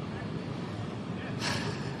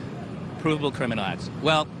 Provable criminal acts.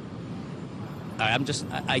 Well, I'm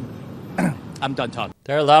done talking.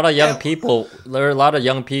 There are a lot of young people. There are a lot of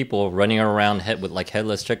young people running around with like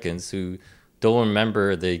headless chickens who don't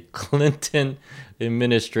remember the Clinton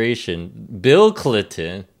administration. Bill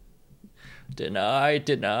Clinton, deny.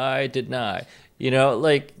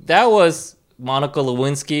 Like that was Monica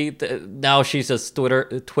Lewinsky. Now she's a Twitter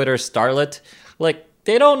starlet. Like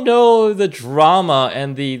they don't know the drama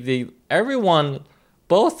and the everyone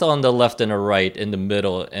both on the left and the right, in the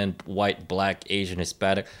middle, and white, black, Asian,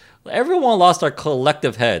 Hispanic, everyone lost our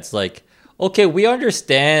collective heads. Like, okay, we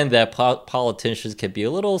understand that politicians can be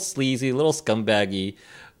a little sleazy, a little scumbaggy,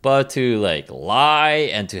 but to like lie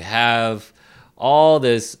and to have all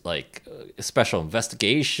this like special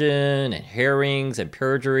investigation and hearings and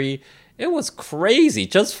perjury, it was crazy.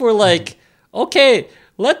 Just for like, okay,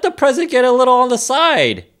 let the president get a little on the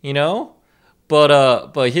side, you know?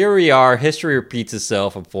 But here we are. History repeats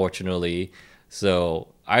itself, unfortunately. So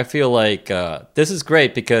I feel like this is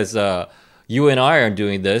great because you and I are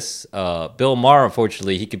doing this. Bill Maher,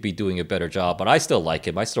 unfortunately, he could be doing a better job, but I still like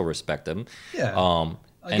him. I still respect him. Yeah.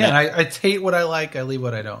 Again, I take what I like. I leave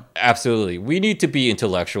what I don't. Absolutely. We need to be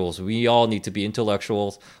intellectuals. We all need to be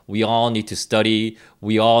intellectuals. We all need to study.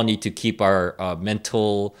 We all need to keep our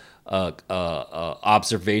mental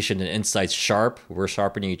observation and insights sharp. We're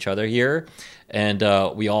sharpening each other here. And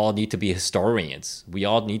we all need to be historians. We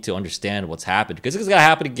all need to understand what's happened because it's going to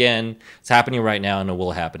happen again. It's happening right now and it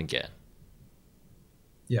will happen again.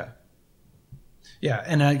 Yeah. Yeah.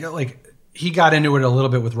 And he got into it a little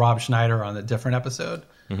bit with Rob Schneider on a different episode.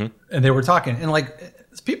 Mm-hmm. And they were talking. And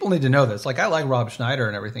like, people need to know this. Like, I like Rob Schneider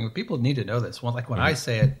and everything, but people need to know this. When I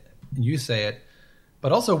say it and you say it,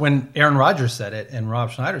 but also when Aaron Rodgers said it and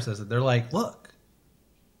Rob Schneider says it, they're like, look,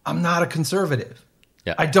 I'm not a conservative.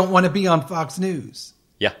 Yeah. I don't want to be on Fox News.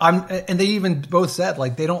 Yeah. And they even both said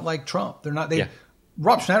like they don't like Trump. They're not.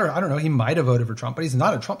 Rob Schneider, I don't know. He might have voted for Trump, but he's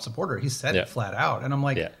not a Trump supporter. He said it flat out, and I'm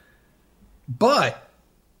like, but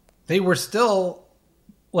they were still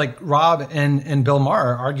like Rob and Bill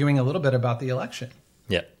Maher arguing a little bit about the election.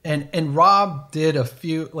 Yeah. And Rob did a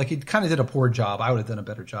few, like he kind of did a poor job. I would have done a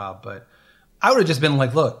better job, but I would have just been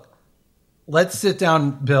like, look, let's sit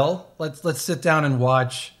down, Bill. Let's sit down and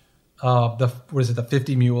watch. The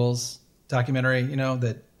 50 Mules documentary,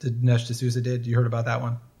 that Dinesh D'Souza did. You heard about that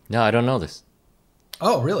one? No, I don't know this.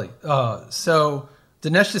 Oh, really? So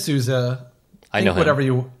Dinesh D'Souza, I know whatever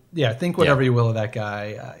him. Think whatever you will of that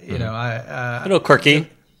guy. A little quirky, a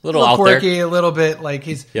little out quirky, there. A little bit like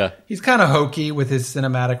he's kind of hokey with his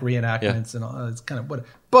cinematic reenactments and all. It's kind of what.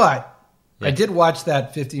 But I did watch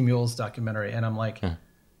that 50 Mules documentary, and I'm like,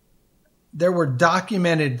 there were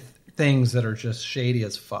documented things that are just shady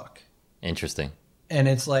as fuck. Interesting. And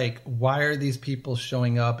it's like, why are these people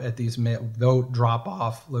showing up at these vote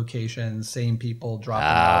drop-off locations, same people dropping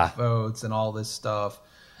off votes and all this stuff?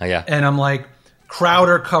 Yeah. And I'm like,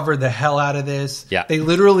 Crowder covered the hell out of this. Yeah. They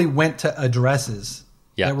literally went to addresses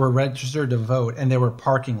that were registered to vote, and there were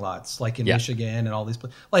parking lots, like in Michigan and all these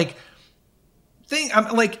places.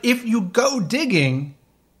 I'm like, if you go digging,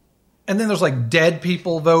 and then there's like dead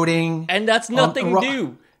people voting. And that's nothing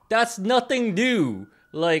new. That's nothing new.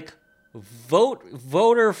 Like,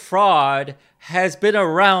 voter fraud has been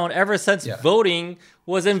around ever since voting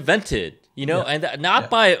was invented,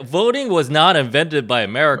 and voting was not invented by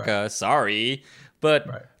America. Right. Sorry,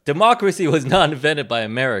 but democracy was not invented by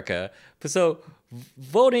America. So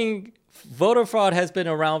voter fraud has been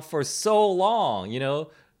around for so long,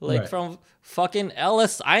 from fucking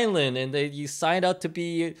Ellis Island, and you signed up to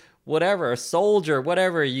be whatever, a soldier,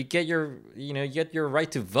 whatever, you get your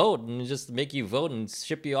right to vote and just make you vote and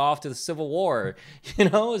ship you off to the Civil War,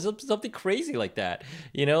 something crazy like that.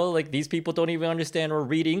 Like these people don't even understand or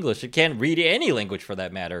read English. They can't read any language for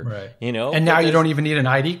that matter. Right. And now you don't even need an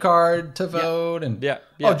ID card to vote.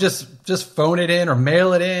 Just phone it in or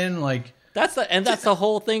mail it in. Like that's the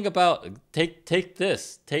whole thing about take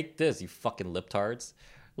this, you fucking libtards.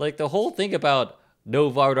 Like the whole thing about no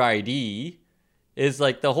voter ID is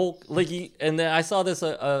like the whole and then I saw this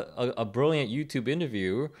a brilliant YouTube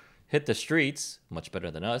interview hit the streets, much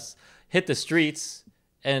better than us, hit the streets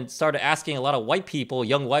and started asking a lot of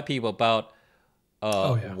young white people about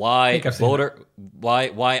why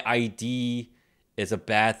ID is a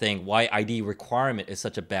bad thing, why ID requirement is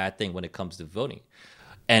such a bad thing when it comes to voting.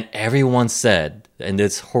 And everyone said, and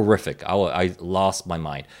it's horrific, I lost my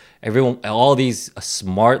mind. All these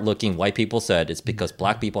smart-looking white people said it's because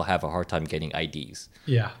black people have a hard time getting IDs.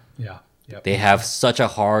 Yeah. They have such a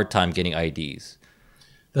hard time getting IDs.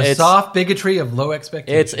 It's soft bigotry of low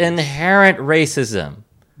expectations. It's inherent racism.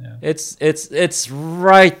 Yeah. It's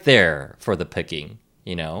right there for the picking,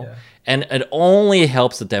 and it only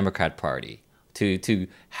helps the Democrat Party to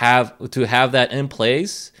have that in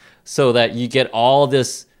place so that you get all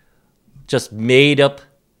this just made up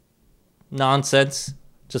nonsense.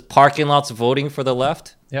 Just parking lots voting for the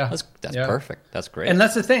left. Yeah, that's perfect. That's great. And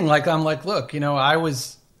that's the thing. Like I'm like, look,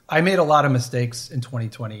 I made a lot of mistakes in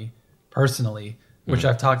 2020 personally, which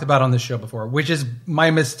I've talked about on this show before. Which is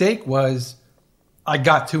my mistake was I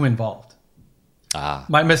got too involved.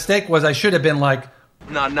 My mistake was I should have been like,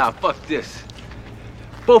 Nah, fuck this.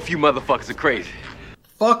 Both you motherfuckers are crazy.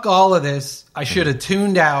 Fuck all of this. I should have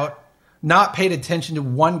tuned out, not paid attention to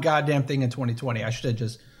one goddamn thing in 2020. I should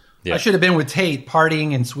have been with Tate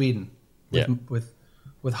partying in Sweden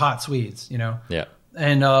with hot Swedes, you know? Yeah.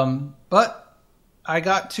 And, but I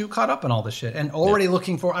got too caught up in all this shit and already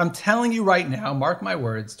looking for, I'm telling you right now, mark my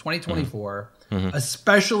words, 2024,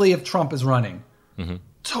 especially if Trump is running,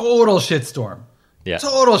 total shitstorm. Yeah.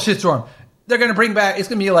 Total shitstorm. They're going to bring back, it's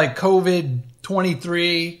going to be like COVID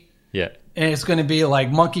 23. Yeah. And it's going to be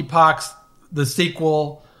like monkeypox, the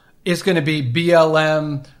sequel. It's going to be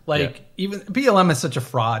BLM. Even BLM is such a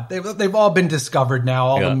fraud. They've all been discovered now.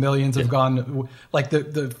 All the millions have gone, like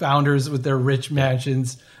the founders with their rich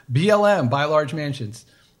mansions. BLM, buy large mansions.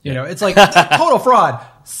 You know, it's like total fraud.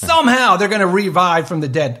 Somehow they're going to revive from the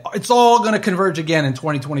dead. It's all going to converge again in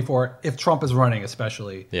 2024 if Trump is running,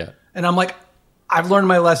 especially. Yeah. And I'm like, I've learned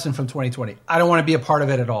my lesson from 2020. I don't want to be a part of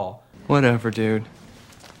it at all. Whatever, dude.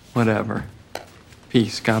 Whatever.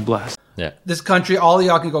 Peace. God bless. Yeah. This country, all of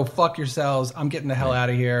y'all can go fuck yourselves. I'm getting the hell out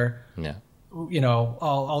of here. Yeah. You know,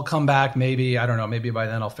 I'll come back maybe. I don't know. Maybe by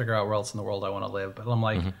then I'll figure out where else in the world I want to live. But I'm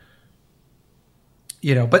like,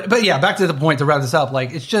 you know, but yeah, back to the point to wrap this up.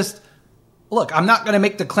 Like, it's just, look, I'm not going to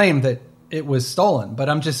make the claim that it was stolen, but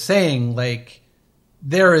I'm just saying, like,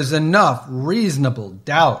 there is enough reasonable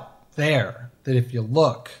doubt there that if you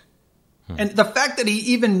look, and the fact that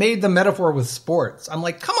he even made the metaphor with sports, I'm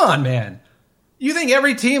like, come on, man. You think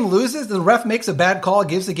every team loses, the ref makes a bad call,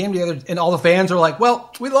 gives the game to the other, and all the fans are like,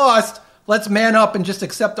 well, we lost. Let's man up and just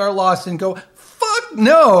accept our loss and go, fuck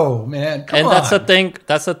no, man. Come on. That's the thing.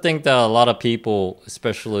 That's the thing that a lot of people,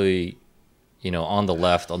 especially, you know, on the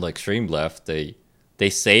left, on the extreme left, they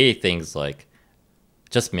say things like,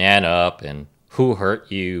 just man up and who hurt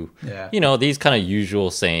you. Yeah. You know, these kind of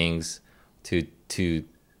usual sayings to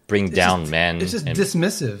bring down men. It's just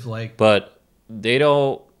dismissive, like. But they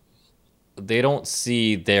don't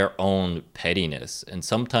see their own pettiness, and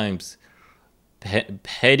sometimes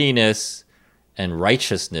pettiness and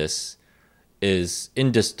righteousness is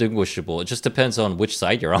indistinguishable. It just depends on which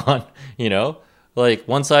side you're on. You know, like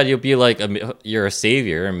one side you'll be like you're a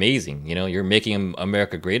savior, amazing. You know, you're making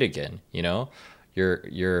America great again. You know,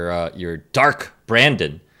 you're dark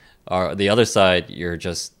Brandon. The other side, you're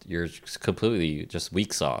completely just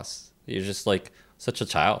weak sauce. You're just like such a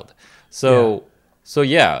child. So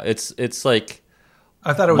yeah, it's like,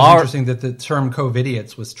 I thought it was interesting that the term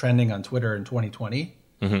 "COVIDiots" was trending on Twitter in 2020,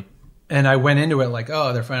 and I went into it like,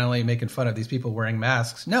 oh, they're finally making fun of these people wearing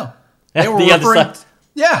masks. No, they were referring.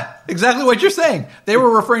 Yeah, exactly what you're saying. They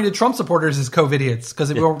were referring to Trump supporters as COVIDiots because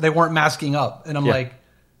they weren't masking up, and I'm like.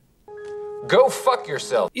 Go fuck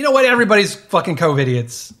yourself. You know what? Everybody's fucking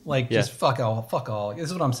COVIDiots. Like, just fuck all. This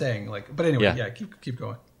is what I'm saying. Like, but anyway, keep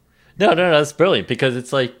going. No, that's brilliant because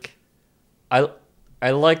it's like, I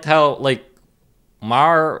liked how like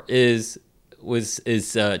Maher is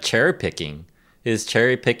cherry picking.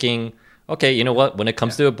 Okay, you know what? When it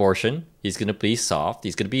comes to abortion, he's gonna be soft.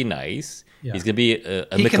 He's gonna be nice. Yeah. He's gonna be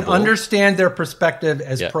amicable. He can understand their perspective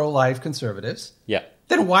as pro-life conservatives. Yeah.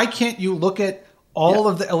 Then why can't you look at all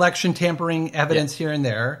of the election tampering evidence here and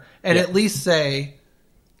there and at least say,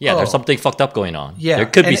 there's something fucked up going on. Yeah. There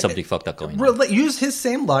could be something fucked up going on. Use his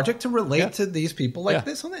same logic to relate to these people like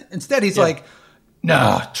this on it. Instead, he's like,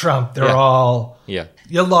 no, Trump, they're all, you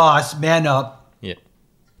lost, man up. Yeah.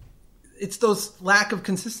 It's those lack of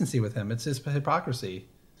consistency with him. It's his hypocrisy.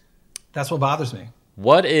 That's what bothers me.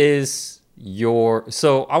 What is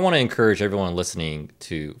so I want to encourage everyone listening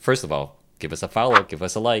to, first of all, give us a follow, give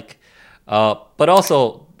us a like. But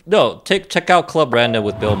also, check out Club Random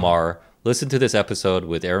with Bill Maher. Listen to this episode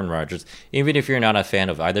with Aaron Rodgers. Even if you're not a fan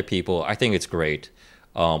of either people, I think it's great.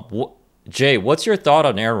 Jay, what's your thought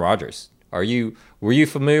on Aaron Rodgers? Were you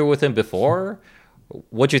familiar with him before?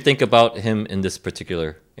 What'd you think about him in this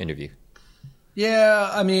particular interview? Yeah,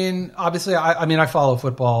 I mean, obviously, I follow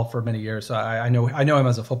football for many years, so I know him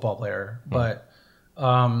as a football player. But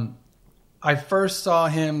I first saw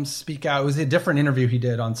him speak out. It was a different interview he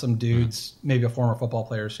did on some dudes, maybe a former football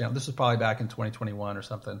player's channel. This was probably back in 2021 or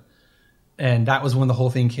something. And that was when the whole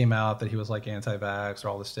thing came out that he was like anti-vax or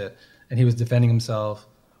all this shit. And he was defending himself.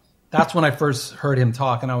 That's when I first heard him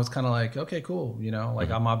talk. And I was kind of like, okay, cool. You know, like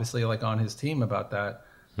I'm obviously like on his team about that.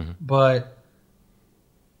 But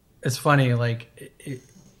it's funny, like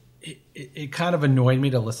it kind of annoyed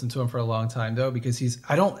me to listen to him for a long time though, because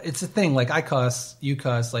it's a thing, like I cuss, you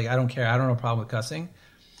cuss, like I don't care. I don't have a problem with cussing.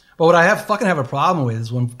 But what I have a problem with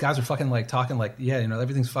is when guys are fucking like talking like, yeah, you know,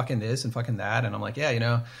 everything's fucking this and fucking that. And I'm like, yeah, you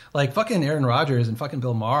know, like fucking Aaron Rodgers and fucking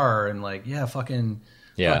Bill Maher and like, yeah, fucking,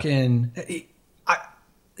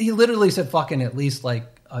 He literally said fucking at least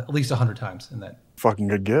 100 times in that. Fucking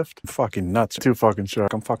good gift. Fucking nuts. Too fucking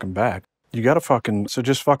sharp. I'm fucking back. You gotta so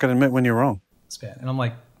just fucking admit when you're wrong. Span. And I'm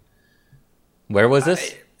like, where was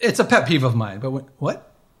this? It's a pet peeve of mine. But what?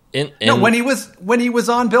 No, when he was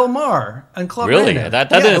on Bill Maher and Club Really? Random. That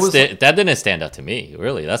didn't stand out to me.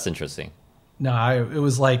 Really, that's interesting. No, it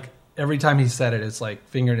was like every time he said it, it's like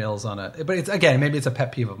fingernails on a. But it's again, maybe it's a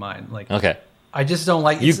pet peeve of mine. Like, okay, I just don't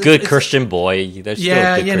like you. Good Christian boy. There's still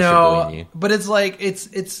a good Christian boy in you. But it's like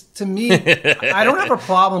it's to me. I don't have a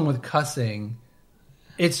problem with cussing.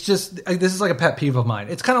 It's just this is like a pet peeve of mine.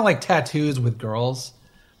 It's kind of like tattoos with girls.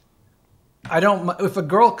 I don't. If a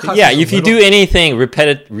girl cusses, if you do anything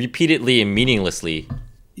repeatedly and meaninglessly,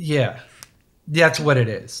 that's what it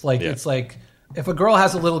is. Like it's like if a girl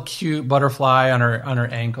has a little cute butterfly on her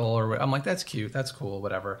ankle, or I'm like, that's cute, that's cool,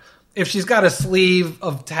 whatever. If she's got a sleeve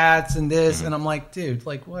of tats and this, and I'm like, dude,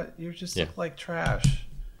 like what? You're just look like trash.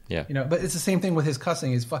 Yeah, But it's the same thing with his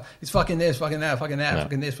cussing. He's fucking this, fucking that, fucking that,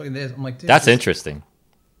 fucking this, fucking this. I'm like, dude, that's interesting.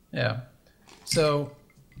 Yeah. So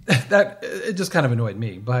that it just kind of annoyed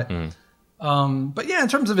me, but. But yeah, in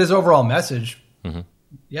terms of his overall message,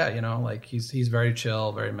 like he's very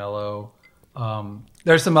chill, very mellow.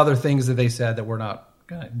 There's some other things that they said that we're not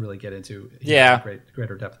gonna really get into.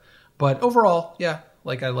 Greater depth. But overall,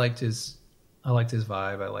 like I liked his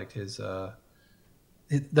vibe. I liked his the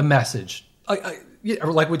message.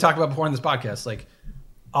 Like we talked about before in this podcast. Like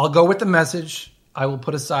I'll go with the message. I will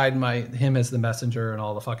put aside him as the messenger and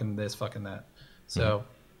all the fucking this, fucking that. So,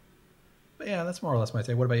 but yeah, that's more or less my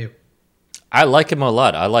take. What about you? I like him a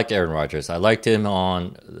lot. I like Aaron Rodgers. I liked him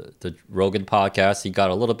on the Rogan podcast. He got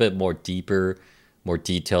a little bit more deeper, more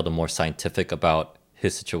detailed, and more scientific about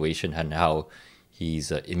his situation and how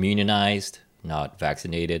he's immunized, not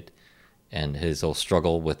vaccinated, and his whole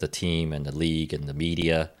struggle with the team and the league and the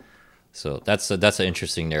media. So that's an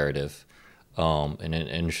interesting narrative, and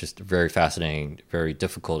an very fascinating, very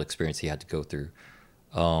difficult experience he had to go through.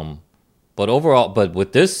 But overall,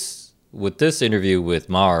 with this interview with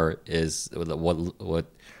Maher is what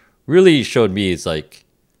really showed me is like,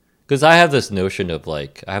 because I have this notion of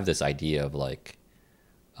like, I have this idea of like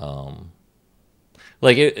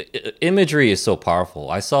imagery is so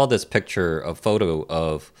powerful. I saw this photo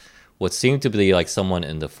of what seemed to be like someone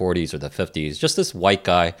in the 40s or the 50s, just this white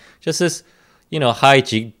guy, just this, high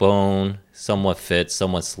cheekbone, somewhat fit,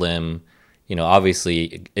 somewhat slim,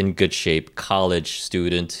 obviously in good shape, college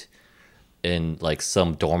student, in like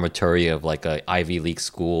some dormitory of like a Ivy League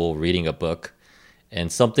school reading a book, and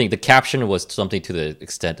the caption was something to the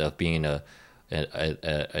extent of being an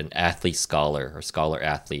athlete scholar or scholar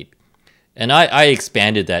athlete. And I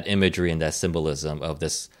expanded that imagery and that symbolism of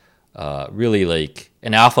this really like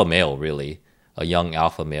an alpha male, really a young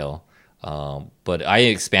alpha male. But I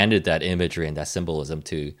expanded that imagery and that symbolism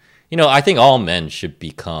to, I think all men should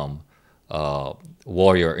become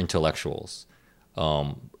warrior intellectuals.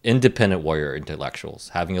 Independent warrior intellectuals,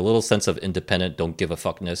 having a little sense of independent, don't give a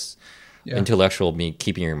fuckness. Intellectual mean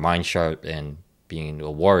keeping your mind sharp and being a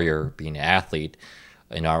warrior, being an athlete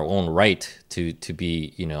in our own right to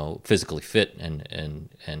be, physically fit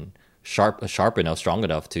and sharp enough, strong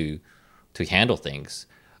enough to handle things.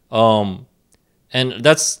 And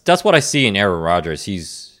that's what I see in Aaron Rodgers.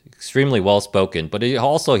 He's extremely well spoken, but he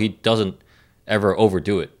doesn't ever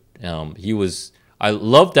overdo it. I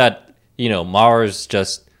love that, Maher's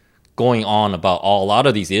just going on about a lot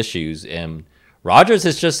of these issues, and Rodgers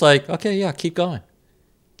is just like, okay, yeah, keep going.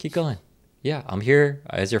 Yeah, I'm here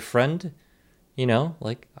as your friend.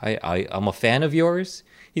 Like I'm a fan of yours.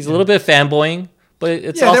 He's a little bit fanboying, but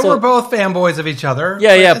it's also they were both fanboys of each other.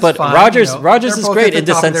 But Rodgers is great in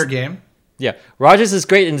the sense their game. Yeah, Rodgers is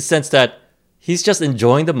great in the sense that he's just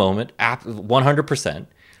enjoying the moment 100%.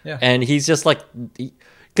 Yeah, and he's just like.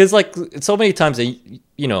 Because like so many times,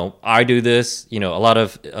 I do this. A lot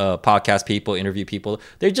of podcast people, interview people.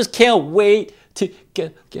 They just can't wait to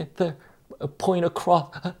get their point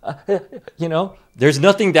across. There's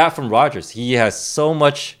nothing that from Rodgers. He has so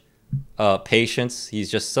much patience. He's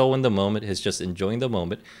just so in the moment. He's just enjoying the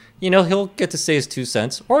moment. He'll get to say his 2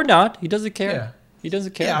 cents or not. He doesn't care. Yeah. He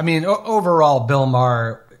doesn't care. Yeah, I mean, overall, Bill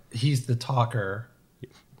Maher, he's the talker.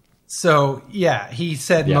 So yeah, he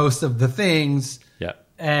said most of the things. Yeah.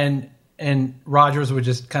 And Rodgers would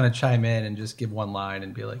just kind of chime in and just give one line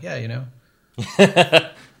and be like, yeah,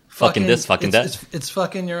 fucking this, fucking that. It's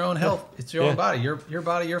fucking your own health. It's your own body. Your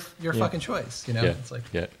body, your fucking choice. It's like,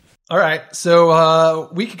 all right.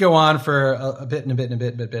 So we could go on for a bit,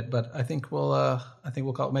 but I think we'll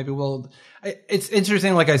call. It's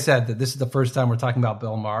interesting. Like I said, that this is the first time we're talking about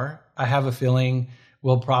Bill Maher. I have a feeling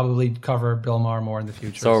we'll probably cover Bill Maher more in the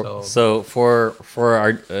future. So for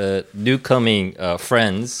our new coming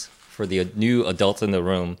friends, for the new adults in the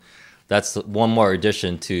room, that's one more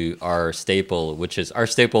addition to our staple, which is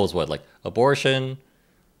what, like abortion,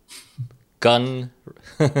 gun.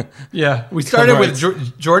 Yeah, we started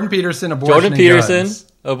with Jordan Peterson, abortion. Jordan Peterson, guns.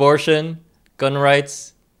 Abortion, gun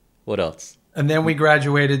rights. What else? And then we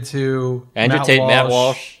graduated to Matt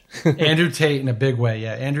Walsh. Andrew Tate in a big way.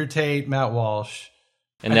 Yeah, Andrew Tate, Matt Walsh.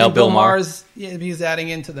 And now Bill Maher. He's adding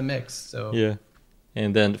into the mix. So yeah.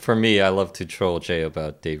 And then for me, I love to troll Jay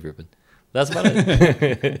about Dave Rubin. That's about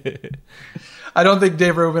it. I don't think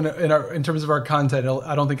Dave Rubin, in terms of our content,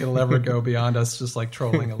 I don't think it'll ever go beyond us just like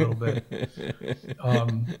trolling a little bit.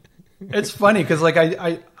 It's funny because like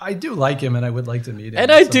I do like him and I would like to meet him.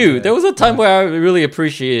 And I do. There was a time where I really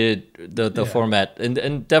appreciated the format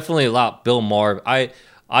and definitely a lot Bill Maher.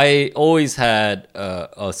 I always had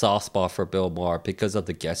a soft spot for Bill Maher because of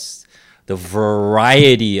the guests, the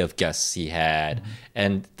variety of guests he had,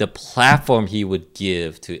 and the platform he would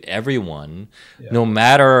give to everyone, no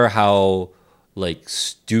matter how like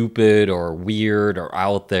stupid or weird or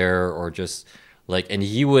out there or just like, and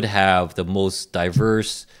he would have the most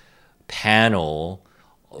diverse panel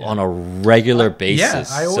on a regular basis.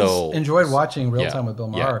 Yeah, I always enjoyed watching Real Time with Bill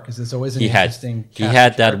Maher because it's always an interesting. He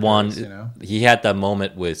had that one. He had that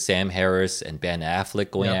moment with Sam Harris and Ben Affleck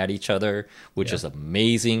going at each other, which is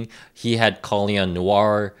amazing. He had Colleen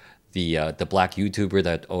Noir, the black YouTuber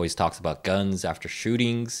that always talks about guns after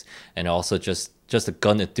shootings, and also just a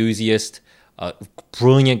gun enthusiast.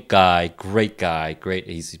 Brilliant guy, great guy, great.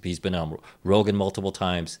 He's been on Rogan multiple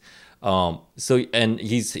times. And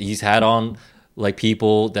he's had on like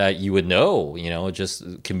people that you would know,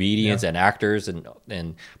 just comedians and actors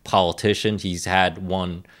and politicians. He's had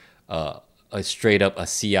one a straight up a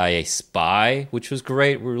CIA spy, which was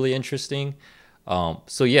great, really interesting.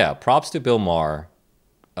 So yeah, props to Bill Maher.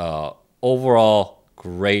 Overall,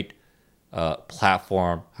 great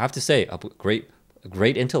platform. I have to say, a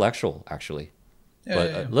great intellectual actually.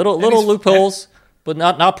 Little loopholes, but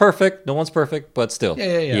not perfect. No one's perfect, but still,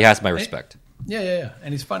 he has my respect. Yeah,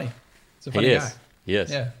 and he's funny. He's a funny guy. He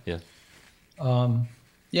is. Yeah.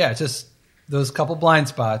 Just those couple blind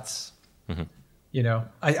spots. Mm-hmm.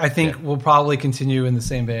 I think we'll probably continue in the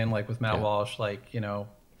same vein, like with Matt Walsh, like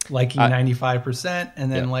liking 95%,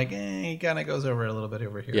 and then he kind of goes over a little bit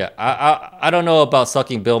over here. Yeah, I don't know about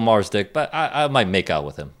sucking Bill Maher's dick, but I might make out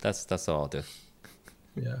with him. That's all I'll do.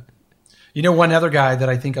 Yeah. One other guy that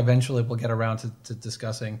I think eventually we'll get around to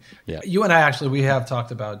discussing. Yeah. You and I we have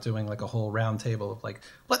talked about doing like a whole round table of like,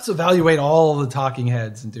 let's evaluate all the talking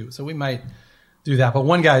heads so we might do that. But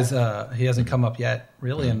one guy's, he hasn't come up yet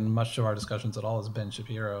really in much of our discussions at all is Ben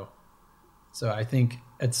Shapiro. So I think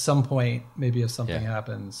at some point, maybe if something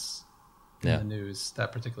happens in the news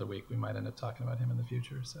that particular week, we might end up talking about him in the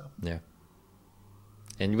future. So yeah.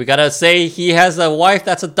 And we got to say he has a wife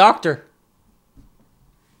that's a doctor.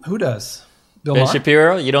 Who does? Ben Maher?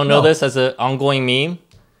 Shapiro? You don't know this as an ongoing meme?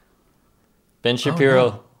 Ben Shapiro. Oh,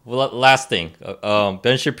 no. Well, last thing.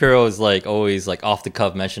 Ben Shapiro is like always like off the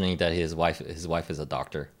cuff mentioning that his wife is a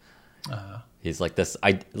doctor. He's like this.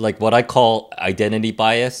 Like what I call identity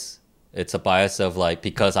bias. It's a bias of like,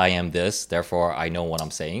 because I am this, therefore I know what I'm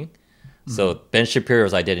saying. Mm-hmm. So Ben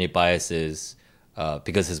Shapiro's identity bias is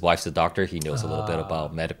because his wife's a doctor. He knows a little bit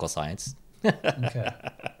about medical science. Okay.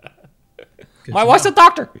 My wife's a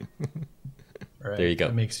doctor. Right. There you go.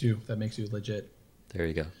 That makes you legit. There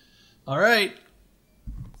you go. All right.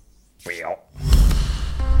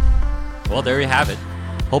 Well, there you have it.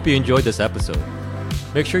 Hope you enjoyed this episode.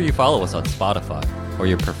 Make sure you follow us on Spotify or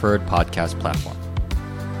your preferred podcast platform.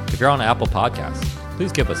 If you're on Apple Podcasts,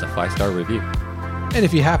 please give us a 5-star review. And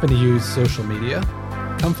if you happen to use social media,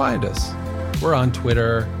 come find us. We're on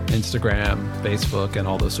Twitter, Instagram, Facebook, and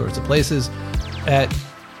all those sorts of places at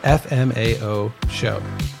FMAO Show.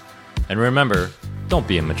 And remember, don't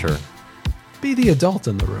be immature. Be the adult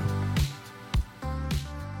in the room.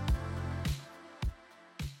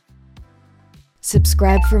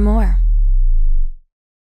 Subscribe for more.